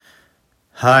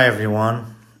Hi,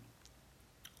 everyone.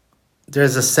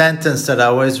 There's a sentence that I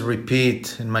always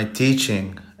repeat in my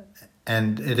teaching,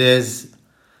 and it is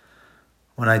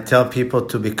when I tell people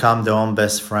to become their own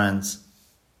best friends.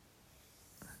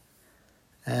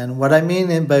 And what I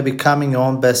mean by becoming your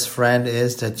own best friend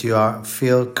is that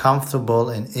feel comfortable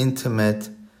and intimate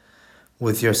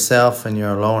with yourself and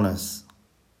your aloneness.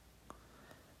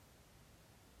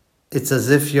 It's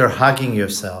as if you're hugging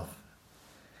yourself.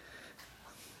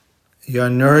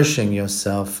 You're nourishing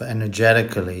yourself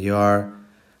energetically. You're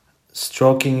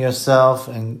stroking yourself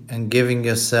and giving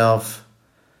yourself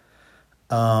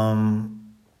warmth.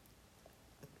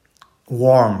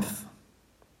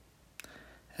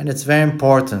 And it's very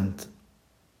important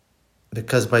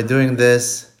because by doing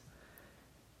this,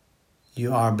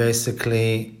 you are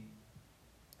basically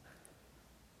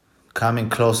coming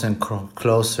closer and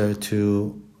closer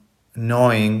to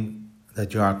knowing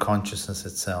that you are consciousness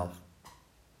itself.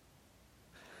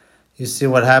 You see,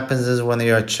 what happens is when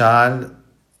you're a child,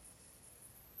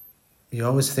 you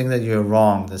always think that you're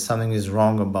wrong, that something is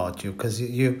wrong about you, because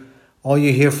all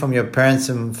you hear from your parents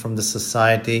and from the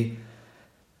society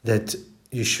that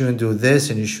you shouldn't do this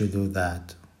and you should do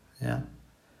that. Yeah.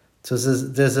 So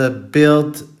there's a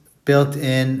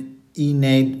built-in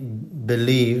innate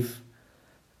belief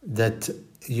that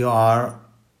you are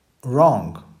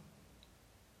wrong,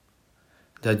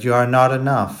 that you are not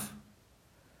enough.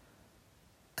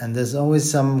 And there's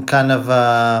always some kind of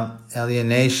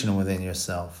alienation within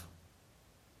yourself,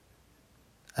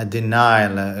 a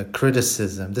denial, a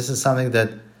criticism. This is something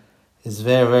that is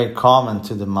very, very common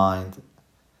to the mind,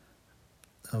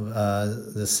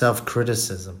 the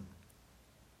self-criticism.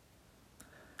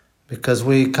 Because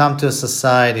we come to a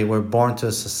society, we're born to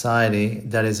a society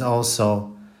that is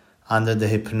also under the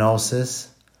hypnosis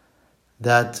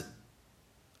that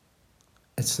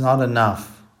it's not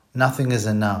enough. Nothing is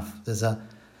enough. There's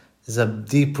a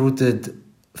deep-rooted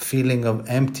feeling of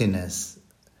emptiness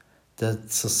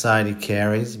that society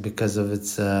carries because of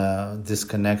its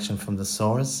disconnection from the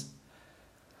source.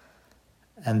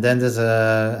 And then there's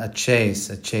a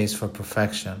chase for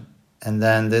perfection. And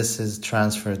then this is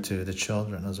transferred to the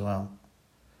children as well.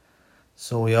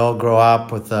 So we all grow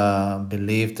up with a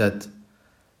belief that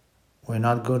we're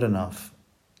not good enough.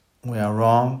 We are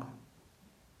wrong,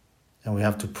 and we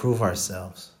have to prove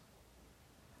ourselves.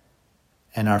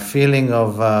 And our feeling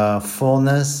of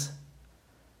fullness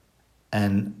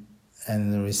and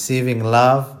receiving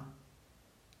love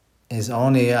is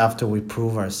only after we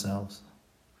prove ourselves.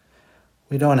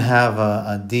 We don't have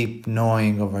a deep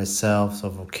knowing of ourselves,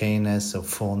 of okayness, of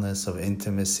fullness, of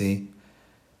intimacy,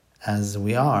 as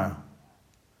we are,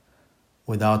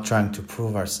 without trying to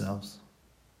prove ourselves,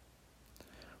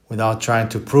 without trying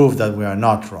to prove that we are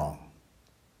not wrong.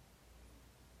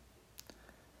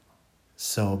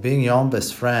 So being your own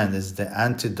best friend is the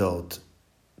antidote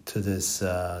to this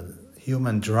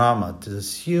human drama, to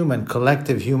this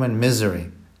collective human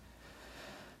misery.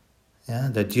 Yeah,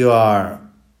 that you are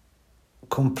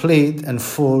complete and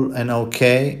full and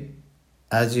okay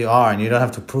as you are, and you don't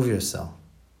have to prove yourself.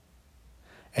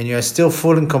 And you're still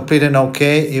full and complete and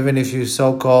okay even if you're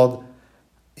so-called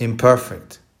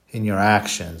imperfect in your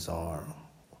actions or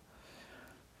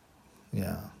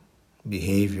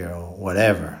behavior or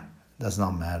whatever. Does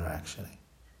not matter, actually.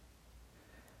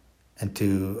 And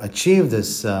to achieve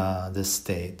this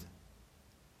state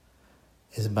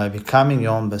is by becoming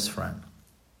your own best friend,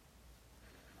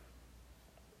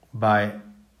 by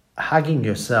hugging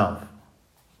yourself,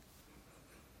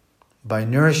 by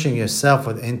nourishing yourself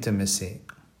with intimacy,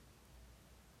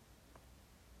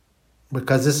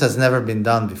 because this has never been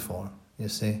done before, you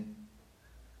see.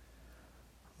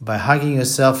 By hugging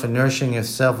yourself and nourishing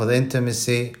yourself with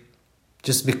intimacy,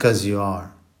 just because you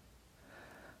are.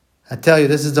 I tell you,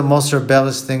 this is the most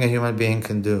rebellious thing a human being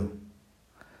can do.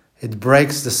 It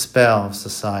breaks the spell of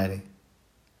society.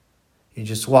 You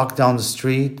just walk down the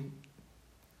street.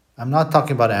 I'm not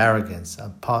talking about arrogance.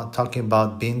 I'm talking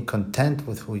about being content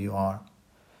with who you are.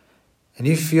 And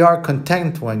if you are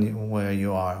content where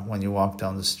you are when you walk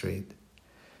down the street,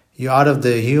 you're out of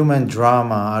the human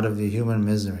drama, out of the human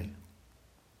misery.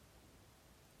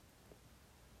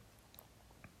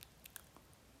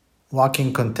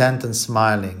 Walking content and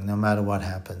smiling no matter what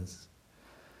happens.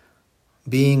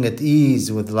 Being at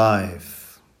ease with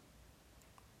life.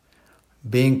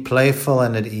 Being playful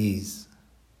and at ease.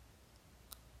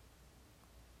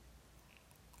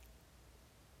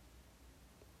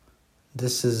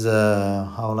 This is,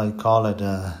 how will I call it,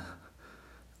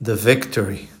 the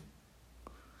victory.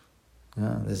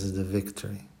 Yeah, this is the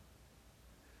victory.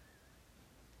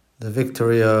 The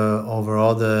victory over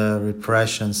all the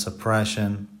repression,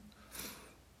 suppression,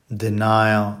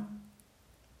 denial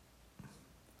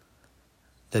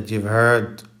that you've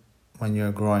heard when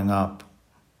you're growing up,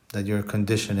 that you're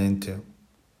conditioned into.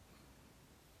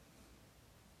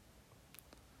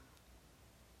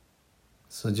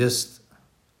 So just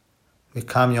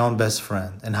become your own best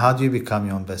friend. And how do you become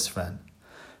your own best friend?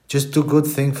 Just do good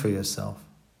things for yourself.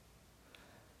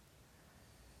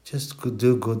 Just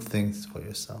do good things for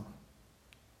yourself.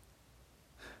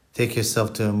 Take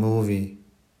yourself to a movie.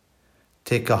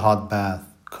 Take a hot bath.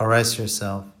 Caress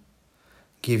yourself.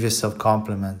 Give yourself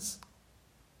compliments.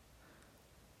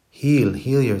 Heal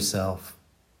yourself.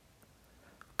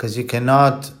 Because you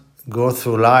cannot go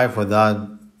through life without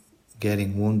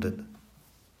getting wounded.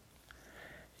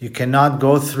 You cannot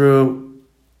go through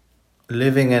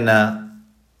living in a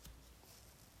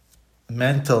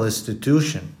mental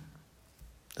institution.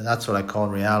 That's what I call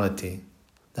reality.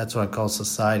 That's what I call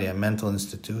society, a mental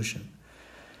institution.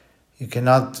 You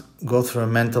cannot go through a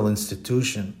mental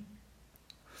institution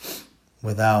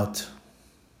without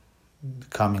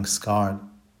becoming scarred.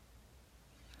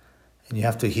 And you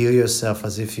have to heal yourself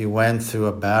as if you went through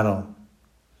a battle,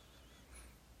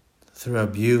 through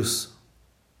abuse.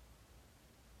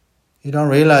 You don't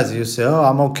realize it. You say, oh,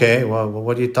 I'm okay. Well,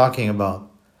 what are you talking about?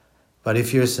 But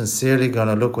if you're sincerely going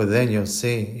to look within, you'll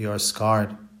see you're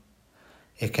scarred.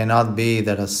 It cannot be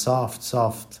that a soft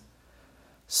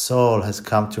soul has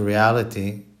come to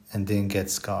reality and didn't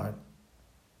get scarred.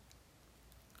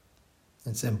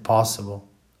 It's impossible.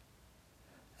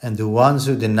 And the ones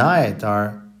who deny it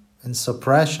are in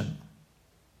suppression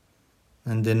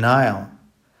and denial.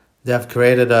 They have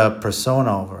created a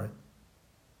persona over it.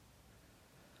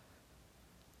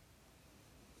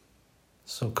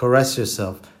 So caress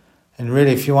yourself. And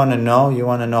really, if you want to know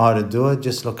how to do it,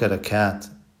 just look at a cat.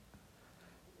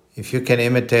 If you can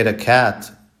imitate a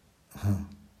cat,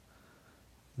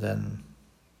 then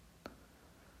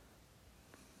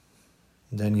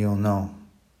you'll know.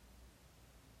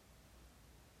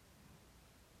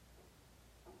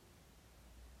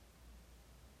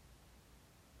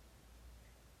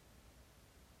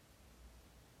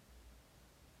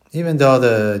 Even though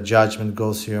the judgment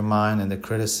goes through your mind and the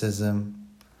criticism,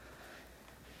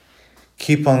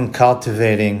 keep on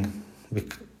cultivating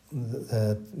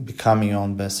becoming your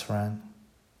own best friend.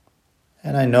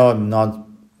 And I know I'm not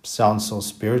sound so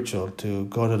spiritual to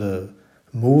go to the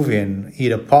movie and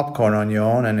eat a popcorn on your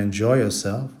own and enjoy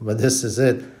yourself, but this is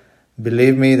it.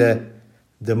 Believe me that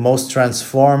the most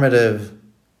transformative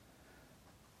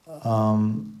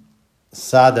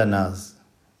sadhanas,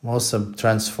 most of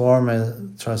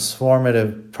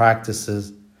transformative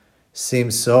practices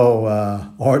seem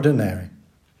so ordinary.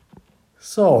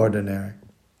 So ordinary.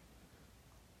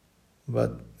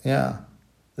 But yeah,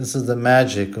 this is the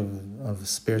magic of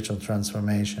spiritual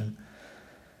transformation.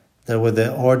 That with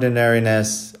the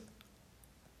ordinariness,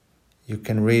 you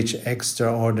can reach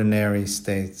extraordinary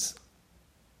states.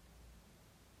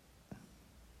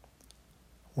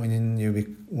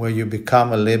 Where you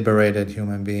become a liberated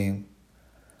human being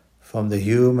from the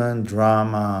human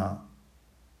drama.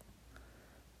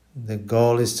 The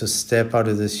goal is to step out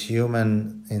of this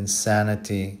human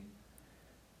insanity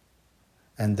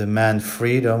and demand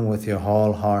freedom with your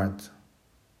whole heart.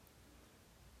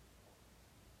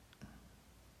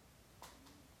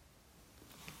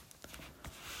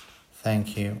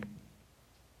 Thank you.